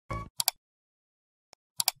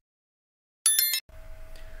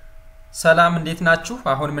ሰላም እንዴት ናችሁ?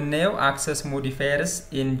 አሁን የምናየው access modifiers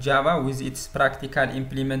in Java with its practical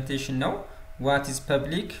implementation ነው. What is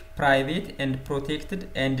public, private and protected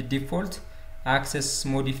and default access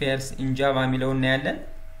modifiers in Java የሚለውን እናያለን.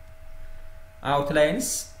 Outlines.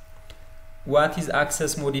 What is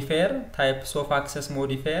access modifier? Types of access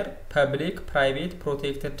modifier: public, private,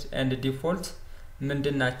 protected and default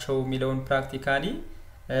ምንድናቸው የሚለውን practically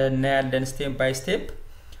እናያለን step by step.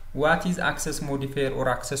 What is access modifier or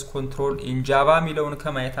access control in Java የሚለውን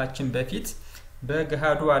ከማየታችን በፊት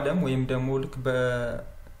በገሃዱ ዓለም ወይም ደግሞ ልክ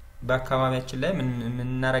በአካባቢያችን ላይ ምን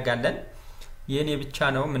እናረጋለን የኔ ብቻ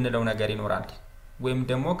ነው ምንለው ነገር ይኖራል ወይም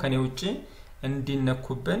ደግሞ ከኔ ውጪ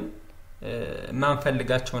እንዲነኩብን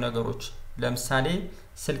ማንፈልጋቸው ነገሮች ለምሳሌ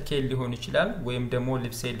ስልኬ ሊሆን ይችላል ወይም ደግሞ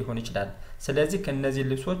ልብሴ ሊሆን ይችላል ስለዚህ ከነዚህ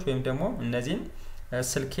ልብሶች ወይም ደግሞ እነዚህን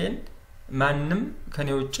ስልኬን ማንንም ከኔ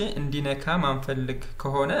ውጪ እንዲነካ ማንፈልግ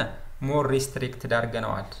ከሆነ more restricted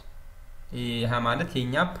አድርገናል ይሄ ማለት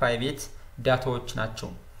የኛ ፕራይቬት ዳታዎች ናቸው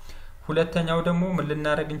ሁለተኛው ደግሞ ምን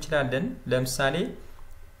ልናረግ እንችላለን ለምሳሌ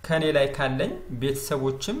ከኔ ላይ ካለኝ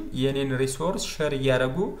ቤተሰቦችም የኔን ሪሶርስ ሼር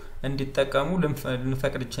ያረጉ እንዲጠቀሙ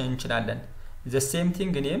ልንፈቅድ እንችላለን the same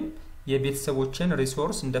thing እኔም የቤተሰቦችን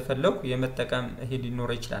ሪሶርስ እንደፈለኩ የመጠቀም ሄድ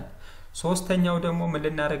ሊኖር ይችላል ሶስተኛው ደግሞ ምን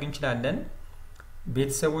ልናረግ እንችላለን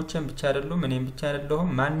ቤተሰቦችን ብቻ አይደሉም እኔም ብቻ አይደለሁም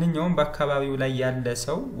ማንኛውም በአካባቢው ላይ ያለ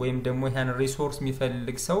ሰው ወይም ደግሞ ያን ሪሶርስ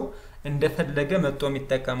የሚፈልግ ሰው እንደፈለገ መጥቶ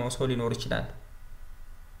የሚጠቀመው ሰው ሊኖር ይችላል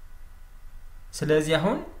ስለዚህ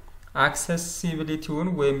አሁን አክሰሲቢሊቲውን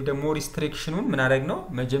ወይም ደግሞ ሪስትሪክሽኑን ምን አደረግ ነው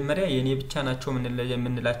መጀመሪያ የኔ ብቻ ናቸው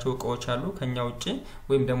ምንላቸው እቃዎች አሉ ከኛ ውጪ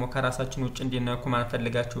ወይም ደግሞ ከራሳችን ውጪ እንዲነኩ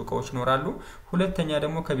ማንፈልጋቸው እቃዎች ይኖራሉ ሁለተኛ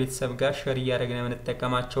ደግሞ ከቤተሰብ ጋር ሼር ያደረግን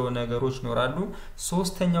የምንጠቀማቸው ነገሮች ይኖራሉ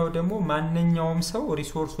ሶስተኛው ደግሞ ማንኛውም ሰው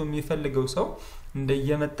ሪሶርሱ የሚፈልገው ሰው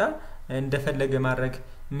እንደየመጣ እንደፈለገ ማድረግ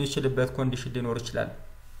የሚችልበት ኮንዲሽን ሊኖር ይችላል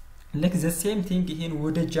like the same thing ይሄን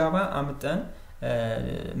ወደ ጃቫ አምጠን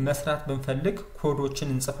መስራት በመፈልግ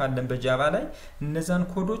ኮዶችን እንጽፋለን በጃቫ ላይ እነዛን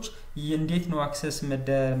ኮዶች እንዴት ነው አክሰስ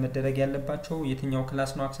መደረግ ያለባቸው የትኛው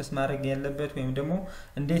ክላስ ነው አክሰስ ማድረግ ያለበት ወይም ደግሞ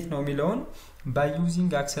እንዴት ነው የሚለውን by using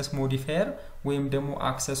access modifier ወይም ደግሞ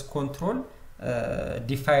access control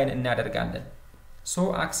define እናደርጋለን so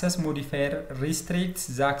access modifier restricts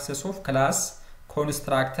the access of class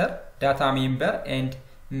constructor data member and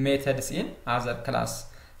methods in other class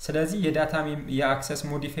ስለዚህ የዳታ የአክሰስ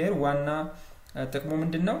ሞዲፋየር ዋና ጥቅሙ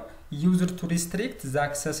ምንድነው user to restrict the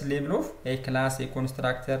access level of a class a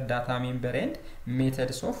constructor data member and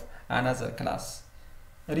methods of another class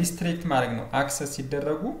restrict ማለት ነው አክሰስ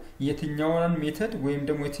ሲደረጉ የትኛውን ሜተድ ወይም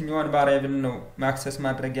ደግሞ የትኛውን ቫሪያብል ነው አክሰስ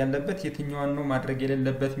ማድረግ ያለበት የትኛውን ነው ማድረግ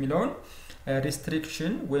የሌለበት ሚለውን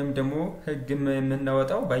restriction ወይም ደግሞ ህግ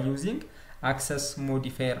የምናወጣው by using access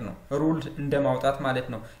modifier ነው ሩል እንደማውጣት ማለት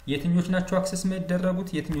ነው የትኞች ናቸው አክሰስ ማይደረጉት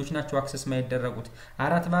የትኞች ናቸው አክሰስ ማይደረጉት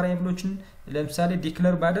አራት ቫሪያብሎችን ለምሳሌ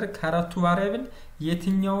ዲክሌር ባደርግ አራቱ ቫሪያብል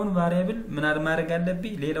የትኛውን ቫሪያብል ምን ማድረግ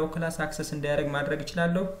አለብኝ ሌላው ክላስ አክሰስ እንዳያደርግ ማድረግ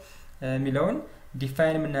ይችላልው ሚለውን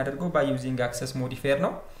ዲፋይን የምናደርገው by using access modifier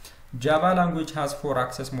ነው Java language has four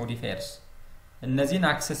access modifiers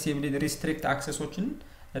እነዚህን accessibility restrict accessዎችን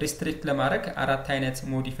restrict ለማድረግ አራት አይነት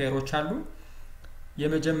ሞዲፋየሮች አሉ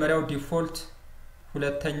የመጀመሪያው ዲፎልት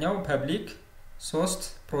ሁለተኛው ፐብሊክ ሶስት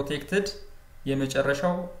ፕሮቴክትድ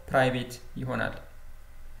የመጨረሻው ፕራይቬት ይሆናል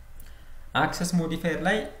አክሰስ ሞዲፋየር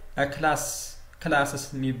ላይ ክላስስ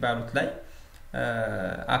የሚባሉት ላይ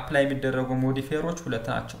አፕላይ የሚደረጉ ሞዲፋየሮች ሁለት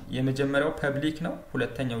ናቸው የመጀመሪያው ፐብሊክ ነው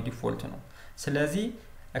ሁለተኛው ዲፎልት ነው ስለዚህ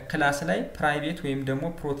ክላስ ላይ ፕራይቬት ወይም ደግሞ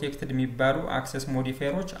ፕሮቴክትድ የሚባሉ አክሰስ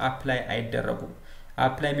ሞዲፋየሮች አፕላይ አይደረጉም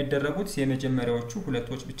አፕላይ የሚደረጉት የመጀመሪያዎቹ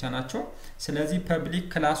ሁለቶች ብቻ ናቸው ስለዚህ ፐብሊክ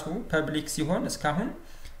ክላሱ ፐብሊክ ሲሆን እስካሁን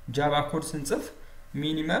ጃቫ ኮድ ስንጽፍ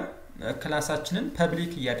ሚኒመም ክላሳችንን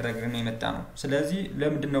ፐብሊክ ያደረግን የመጣ ነው ስለዚህ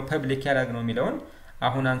ለምንድነው ፐብሊክ ያደረግነው የሚለውን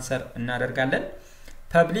አሁን አንሰር እናደርጋለን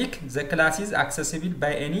ፐብሊክ the class is accessible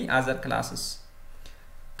by any other classes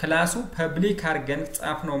ክላሱ ፐብሊክ አድርገን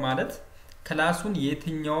ጻፍነው ማለት ክላሱን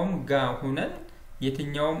የትኛውም ጋር ሆነን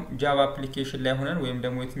የትኛውም ጃቫ አፕሊኬሽን ላይ ሆነን ወይም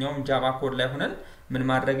ደግሞ የትኛውም ጃቫ ኮድ ላይ ሆነን ምን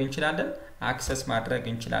ማድረግ እንችላለን አክሰስ ማድረግ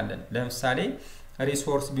እንችላለን ለምሳሌ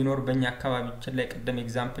ሪሶርስ ቢኖር በእኛ አካባቢችን ላይ ቀደም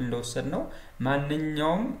ኤግዛምፕል እንደወሰድነው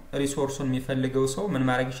ማንኛውም ሪሶርሱን የሚፈልገው ሰው ምን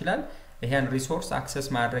ማድረግ ይችላል ይሄን ሪሶርስ አክሰስ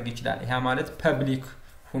ማድረግ ይችላል ይሄ ማለት ፐብሊክ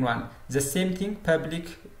ሆኗል the same thing ፐብሊክ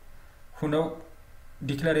ሆነው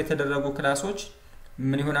ዲክሌር የተደረጉ ክላሶች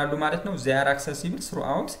ምን ይሆናሉ ማለት ነው they are accessible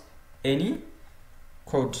throughout any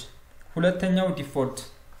code ሁለተኛው ዲፎልት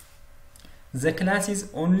the class is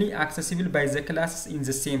only accessible by the classes in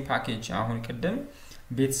the same package አሁን ቀደም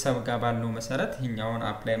ቤተሰብ ጋር ባለው መሰረት ይሄኛውን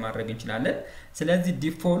አፕላይ ማድረግ እንችላለን ስለዚህ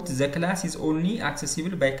ዲፎልት the class is only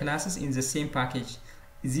accessible by classes in the same package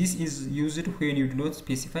this is used when you do not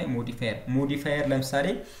specify modifier modifier ለምሳሌ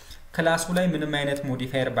ክላሱ ላይ ምንም አይነት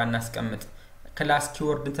modifier ባናስቀምጥ ክላስ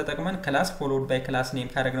ኪወርድን ተጠቅመን ክላስ followed by class name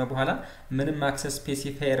ካደረግነው በኋላ ምንም access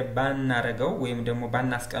specifier ባናረገው ወይም ደግሞ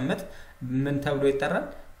ባናስቀምጥ ምን ተብሎ ይጠራል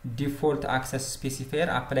default access specifier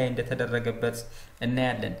apply እንደተደረገበት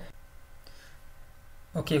እናያለን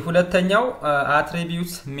ኦኬ ሁለተኛው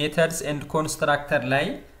attributes methods and constructor ላይ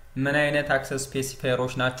ምን አይነት access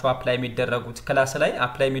specifiers ናቸው apply የሚደረጉት ክላስ ላይ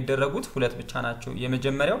apply የሚደረጉት ሁለት ብቻ ናቸው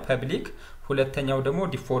የመጀመሪያው public ሁለተኛው ደግሞ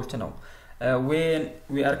default ነው when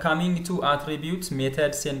we are coming to attributes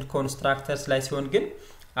methods and constructors ላይ ሲሆን ግን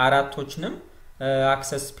አራቶችንም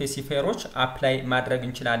access specifiers apply ማድረግ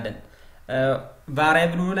እንችላለን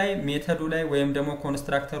variable ላይ ሜተዱ ላይ ወይም ደግሞ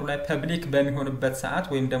ኮንስትራክተሩ ላይ ፐብሊክ በሚሆንበት ሰዓት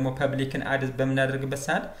ወይም ደግሞ ፐብሊክን አድ በመናደርግበት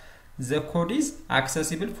ሰዓት the code is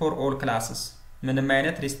accessible for all classes ምንም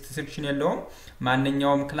አይነት restriction የለውም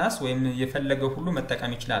ማንኛውም ክላስ ወይም የፈለገው ሁሉ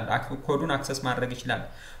መጠቀም ይችላል ኮዱን አክሰስ ማድረግ ይችላል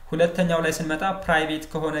ሁለተኛው ላይ ስንመጣ private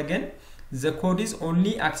ከሆነ ግን the code is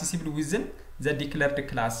only accessible within the declared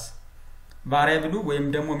class variable ወይም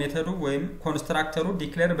ደግሞ ሜተዱ ወይም ኮንስትራክተሩ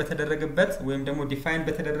ዲክሌር በተደረገበት ወይም ደግሞ ዲፋይን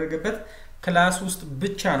በተደረገበት ክላስ ውስጥ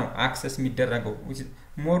ብቻ ነው አክሰስ የሚደረገው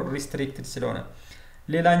more restricted ስለሆነ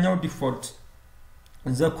ሌላኛው ዲፎልት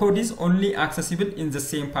the code is only accessible in the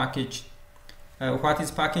same package what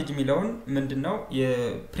is package የሚለውን ምንድነው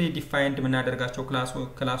የፕሪዲፋይንድ ምናደርጋቸው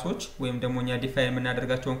ክላሶች ወይም ደግሞ ኛ ዲፋይን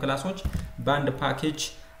ምናደርጋቸው ክላሶች ባንድ ፓኬጅ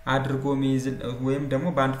አድርጎ ሚይዝል ወይም ደግሞ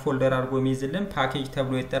ባንድ ፎልደር አድርጎ ሚይዝልን ፓኬጅ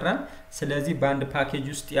ተብሎ ይጠራል ስለዚህ ባንድ ፓኬጅ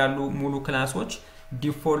ውስጥ ያሉ ሙሉ ክላሶች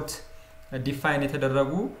ዲፎልት ዲፋይን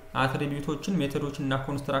የተደረጉ አትሪቢዩቶችን ሜተዶችን እና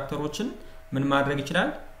ኮንስትራክተሮችን ምን ማድረግ ይችላል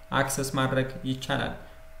አክሰስ ማድረግ ይቻላል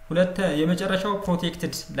ሁለት የመጨረሻው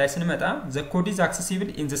protected ላይ ስንመጣ the code is accessible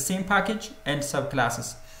in the same package and subclasses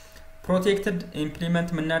protected implement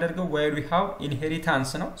ምናደርገው while we have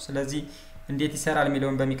inheritance ነው ስለዚህ እንዴት ይሰራል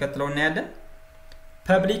የሚለውን በሚቀጥለው እናያለን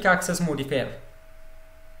public access modifier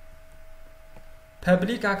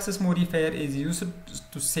public access modifier is used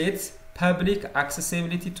to set public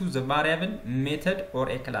accessibility to the variable method or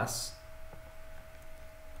a class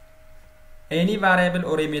any variable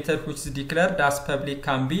or a method which is declared as public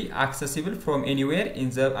can be accessible from anywhere in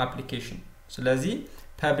the application ስለዚህ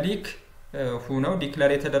public ሆነው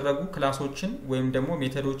ዲክሌር የተደረጉ ክላሶችን ወይም ደግሞ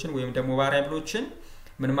ሜተዶችን ወይም ደግሞ ቫሪያብሎችን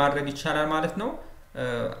ምን ማድረግ ይቻላል ማለት ነው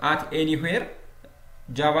at anywhere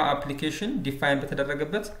Java application define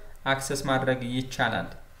በተደረገበት access ማድረግ ይቻላል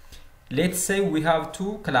let's say we have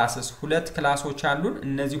two classes ሁለት ክላሶች አሉን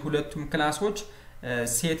እነዚህ ሁለቱም ክላሶች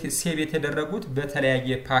ሴቭ የተደረጉት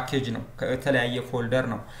በተለያየ ፓኬጅ ነው ከተለያየ ፎልደር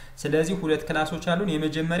ነው ስለዚህ ሁለት ክላሶች አሉን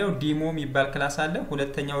የመጀመሪያው ዲሞ የሚባል ክላስ አለ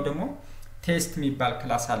ሁለተኛው ደግሞ ቴስት የሚባል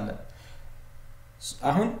ክላስ አለ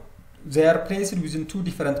አሁን they are placed within two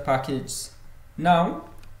different packages now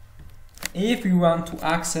if you want to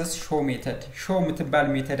access show method show ምትባል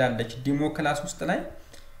ሜተድ አለች ዲሞ ክላስ ውስጥ ላይ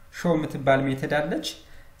show ምትባል ሜተድ አለች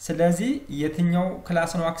ስለዚህ የትኛው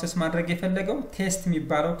ክላስ ነው አክሰስ ማድረግ የፈለገው ቴስት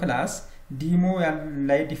የሚባለው ክላስ ዲሞ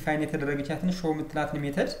ላይ ዲፋይን የተደረገቻትን show ምትላትን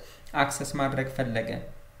ሜተድ አክሰስ ማድረግ ፈለገ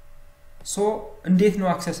ሶ እንዴት ነው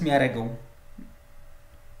አክሰስ የሚያደርገው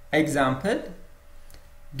ኤግዛምፕል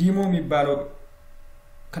ዲሞ የሚባለው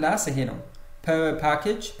ክላስ ይሄ ነው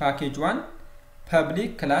package 1 public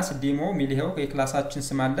class demo ሚልሄው የክላሳችን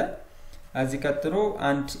ስም አለ እዚህ ቀጥሎ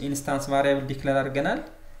አንድ ኢንስታንስ ቫሪያብል ዲክሌር አድርገናል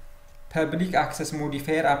public access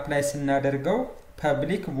modifier apply ስናደርገው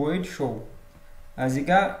public void show እዚህ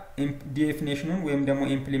ጋር definitionን ወይም ደግሞ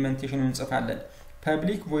implementationን እንጽፋለን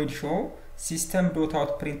public void show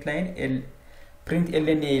system.out print line print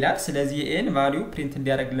ln ይላል ስለዚህ n value print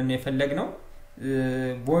እንዲያደርግልን ነው የፈለግነው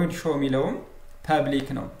void show የሚለውም public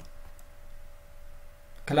ነው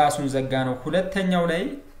ክላሱን ዘጋ ነው ሁለተኛው ላይ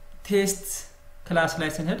ቴስት ክላስ ላይ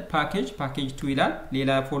ስንሄድ package 2 ይላል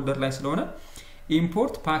ሌላ ፎልደር ላይ ስለሆነ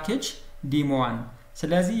import package demo 1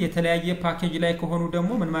 ስለዚህ የተለያየ ፓኬጅ ላይ ከሆኑ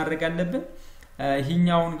ደግሞ ምን ማድረግ አለብን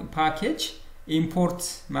ይሄኛውን ፓኬጅ ኢምፖርት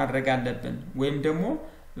ማድረግ አለብን ወይም ደግሞ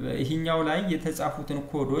ይሄኛው ላይ የተጻፉትን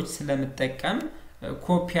ኮዶች ስለምጠቀም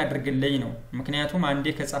ኮፒ አድርግልኝ ነው ምክንያቱም አንዴ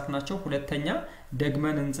ከጻፍናቸው ሁለተኛ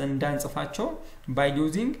ደግመን እንዳንጽፋቸው by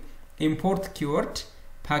using import keyword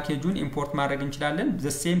ፓኬጁን ኢምፖርት ማድረግ እንችላለን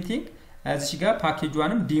the same thing እዚህ ጋር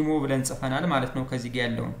ፓኬጁንም ዲሞ ብለን ጽፈናል ማለት ነው ከዚህ ጋር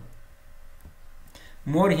ያለው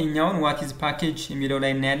ሞር ይሄኛውን what is package የሚለው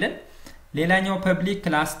ላይ እናያለን ሌላኛው public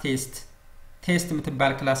class test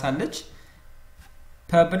ምትባል ክላስ አለች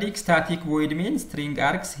public static void main string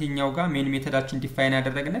args ይሄኛው ጋር main ሜተዳችን ዲፋይን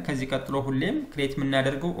ያደረግና ከዚህ ቀጥሎ ሁሌም ክሬት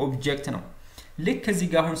ምናደርገው ኦብጀክት ነው ልክ እዚህ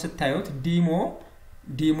ጋር አሁን ስታዩት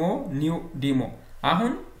ዲሞ ኒው ዲሞ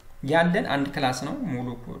አሁን ያለን አንድ ክላስ ነው ሙሉ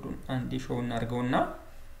ኮዱን አንዴ ሾው እናርገውና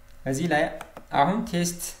እዚህ ላይ አሁን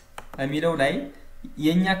ቴስት የሚለው ላይ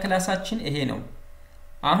የኛ ክላሳችን ይሄ ነው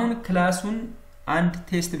አሁን ክላሱን አንድ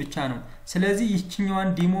ቴስት ብቻ ነው ስለዚህ ይችኛዋን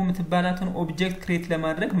ዲሞ ምትባላትን ኦብጀክት ክሬት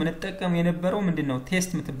ለማድረግ ምን ተጠቀም የነበረው ምንድነው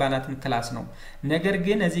ቴስት ምትባላትን ክላስ ነው ነገር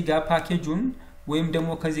ግን እዚህ ጋር ፓኬጁን ወይም ደግሞ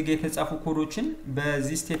ከዚህ ጋር የተጻፉ ኮዶችን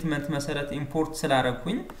በዚህ ስቴትመንት መሰረት ኢምፖርት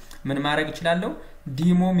ስላረኩኝ ምን ማድረግ ይችላልው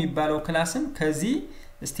ዲሞ የሚባለው ክላስም ከዚህ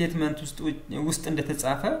ስቴትመንት ውስጥ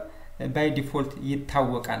እንደተጻፈ ባይ ዲፎልት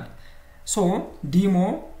ይታወቃል ሶ ዲሞ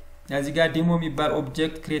እዚህ ጋር ዲሞ የሚባል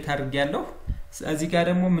ኦብጀክት ክሬት አድርጌያለሁ እዚህ ጋር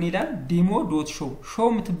ደግሞ ምን ይላል demo.show show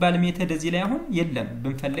ምትባል ሜተድ እዚህ ላይ አሁን የለም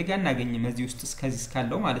ብንፈልግ አናገኝም እዚህ ውስጥ እስከዚህ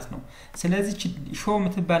እስካለው ማለት ነው ስለዚህ show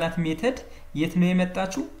ምትባላት ሜተድ የት ነው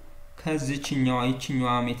የመጣችው ከዚህኛው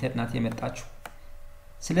ይችኛዋ ሜተድ ናት የመጣችው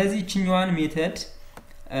ስለዚህ ይችኛዋን ሜተድ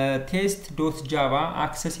test.java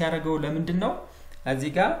አክሰስ ያደረገው ለምንድነው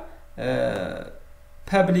እዚህ ጋር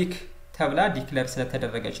ፐብሊክ ተብላ ዲክሌር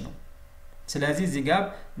ስለተደረገች ነው ስለዚህ እዚህ ጋር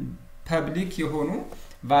ፐብሊክ የሆኑ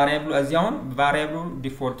variable እዚያውን variable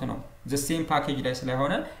default ነው the same package ላይ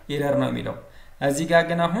ስለሆነ ኤረር ነው የሚለው እዚህ ጋር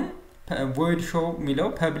ግን አሁን void show የሚለው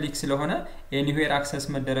ፐብሊክ ስለሆነ anywhere access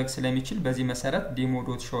መደረግ ስለሚችል በዚህ መሰረት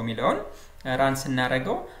demo.show የሚለውን ራን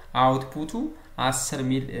ስናረገው አውትፑቱ 10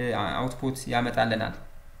 ሚል አውትፑት ያመጣልናል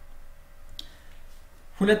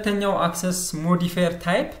ሁለተኛው access modifier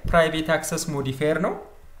type private access modifier ነው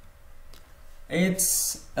It's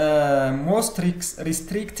most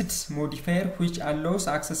restricted modifier which allows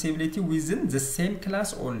accessibility within the same class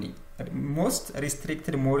only. Most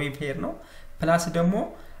restricted modifier no plus ደግሞ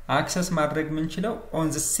access ማድረግ ምንችለው on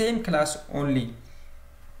the same class only.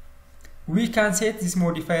 We can set this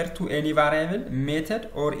modifier to any variable, method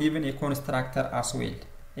or even a constructor as well.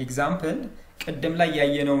 Example ቅድም ላይ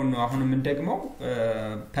ያየነው ነው አሁን ምን ደግሞ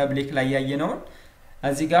public ላይ ያየነው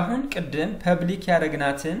እዚህ ጋር አሁን ቅድም public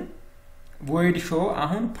ያደረግናትን void show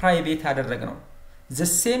አሁን private አደረግነው the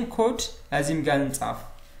same code እዚህም ጋር እንጻፍ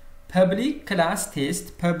public class test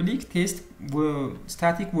public test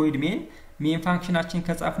static void main functionአችን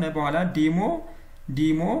ከጻፍነ በኋላ demo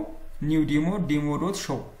new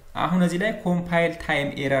demo.show አሁን እዚህ ላይ compile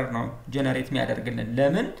time error ነው ጀነሬት የሚያደርግልን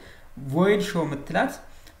ለምን void show ምትላት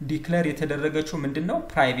ዲክሌር የተደረገችው ምንድነው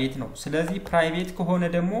ፕራይቬት ነው ስለዚህ ፕራይቬት ከሆነ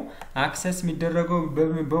ደግሞ አክሰስ የሚደረገው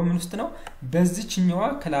በምን ውስጥ ነው በዚህኛዋ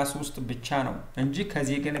ክላስ ውስጥ ብቻ ነው እንጂ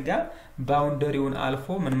ከዚህ ጋር ባውንደሪውን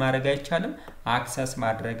አልፎ ምን ማድረግ አይቻልም አክሰስ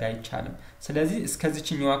ማድረግ አይቻልም ስለዚህ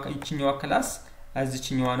እስከዚህኛዋ ክላስ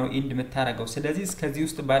እዚህኛዋ ነው ኢንድ መታረገው ስለዚህ እስከዚህ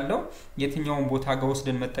ውስጥ ባለው የትኛውን ቦታ ጋር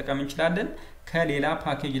ወስደን መጠቀም እንችላለን ከሌላ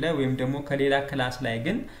ፓኬጅ ላይ ወይም ደግሞ ከሌላ ክላስ ላይ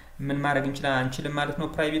ግን ምን ማድረግ እንችላለን ማለት ነው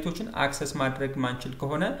ፕራይቬቶችን አክሰስ ማድረግ ማንችል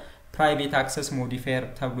ከሆነ private access modifier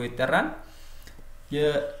ተብሎ ይጠራል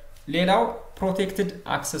የሌላው protected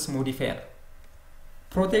access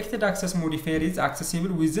modifier is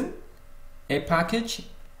accessible within a package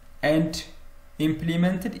and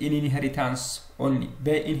implemented in inheritance only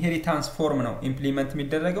በinheritance form ነው implement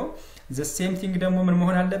የሚደረገው the same thing ደግሞ ምን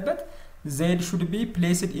መሆን አለበት z should be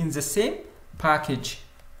placed in the same package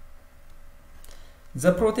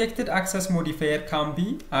The protected access modifier can be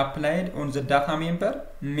applied on the data member,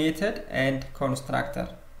 method and constructor.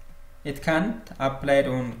 It can't applied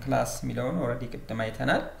on class ሚለውን already ቅድም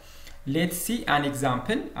አይተናል Let's see an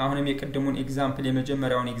example አሁንም የቅድሙን example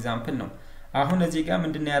የመጀመሪያውን example ነው አሁን እዚህ ጋር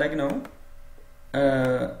ምንድነው ያደረግነው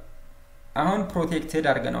አሁን protected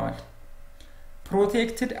አድርገናል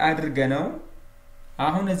protected አድርገናው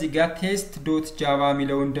አሁን እዚህ ጋር test.java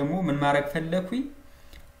ሚለውን ደግሞ ምን ማድረግ ፈለኩኝ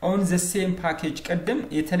on the same package ቀደም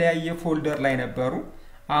የተለያየ ፎልደር ላይ ነበሩ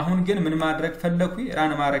አሁን ግን ምን ማድረግ ፈለኩኝ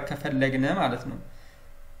ራን ማድረግ ከፈለግነ ማለት ነው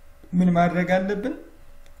ምን ማድረግ አለብን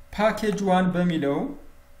package 1 በሚለው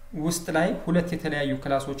ውስጥ ላይ ሁለት የተለያዩ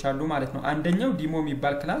ክላሶች አሉ ማለት ነው አንደኛው ዲሞ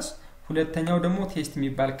የሚባል ክላስ ሁለተኛው ደግሞ ቴስት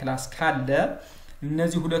የሚባል ክላስ ካለ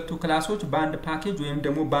እነዚህ ሁለቱ ክላሶች በአንድ ፓኬጅ ወይም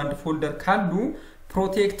ደግሞ በአንድ ፎልደር ካሉ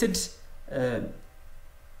protected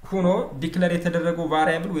ሆኖ ዲክሌር የተደረገው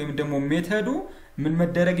ቫሪያብል ወይም ደግሞ ሜተዱ ምን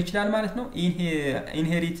መደረግ ይችላል ማለት ነው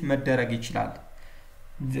ኢንሄሪት መደረግ ይችላል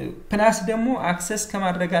ፕላስ ደግሞ አክሰስ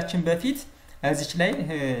ከማድረጋችን በፊት እዚች ላይ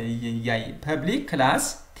ያይ ፐብሊክ ክላስ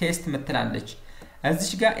ቴስት ምትላለች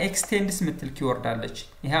እዚች ጋር ኤክስቴንድስ ምትል ኪወርድ አለች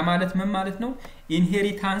ያ ማለት ምን ማለት ነው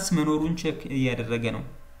ኢንሄሪታንስ መኖሩን ቼክ ያደረገ ነው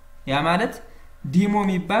ያ ማለት ዲሞ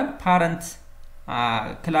የሚባል ፓረንት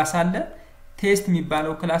ክላስ አለ ቴስት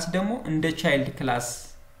የሚባለው ክላስ ደግሞ እንደ ቻይልድ ክላስ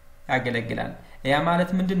ያገለግላል ያ ማለት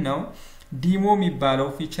ምንድነው ዲሞ የሚባለው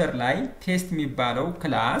ፊቸር ላይ ቴስት የሚባለው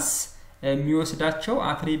ክላስ የሚወስዳቸው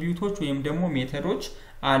አትሪቢዩቶች ወይም ደግሞ ሜተዶች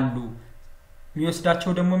አሉ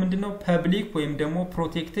የሚወስዳቸው ደግሞ ምንድነው ፐብሊክ ወይም ደግሞ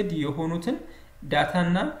ፕሮቴክትድ የሆኑትን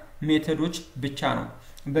ዳታና ሜተዶች ብቻ ነው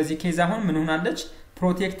በዚህ ኬዝ አሁን ምን ሆናለች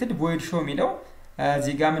protected void show የሚለው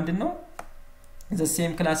እዚህ ጋር ምንድነው the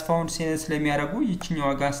same class found ስለሚያደርጉ ይችኛው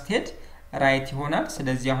ጋር ስትሄድ ራይት ይሆናል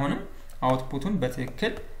ስለዚህ አሁንም አውትፑቱን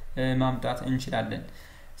በትክክል ማምጣት እንችላለን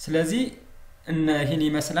ስለዚህ ይሄን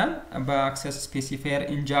ይመስላል በአክሰስ ስፔሲፋየር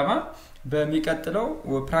ኢን ጃቫ በሚቀጥለው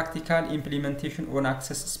ፕራክቲካል ኢምፕሊሜንቴሽን ኦን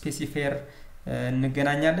አክሰስ ስፔሲፋየር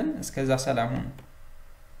እንገናኛለን እስከዛ ሰላም ሁኑ